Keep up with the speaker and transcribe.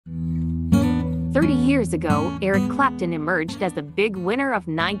30 years ago, Eric Clapton emerged as the big winner of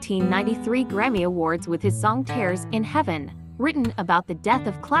 1993 Grammy Awards with his song Tears in Heaven, written about the death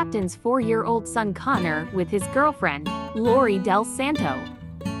of Clapton's 4-year-old son Connor with his girlfriend, Lori Del Santo.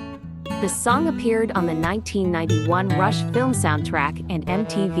 The song appeared on the 1991 Rush film soundtrack and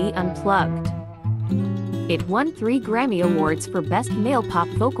MTV Unplugged. It won 3 Grammy Awards for Best Male Pop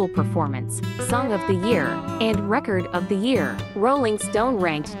Vocal Performance, Song of the Year, and Record of the Year. Rolling Stone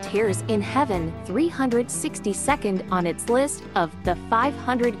ranked Tears in Heaven 362nd on its list of the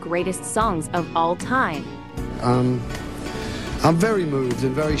 500 greatest songs of all time. I'm very moved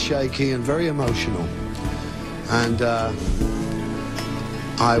and very shaky and very emotional. And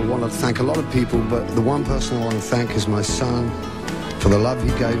I want to thank a lot of people, but the one person I want to thank is my son for the love he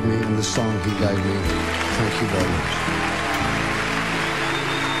gave me and the song he gave me. Thank you very much.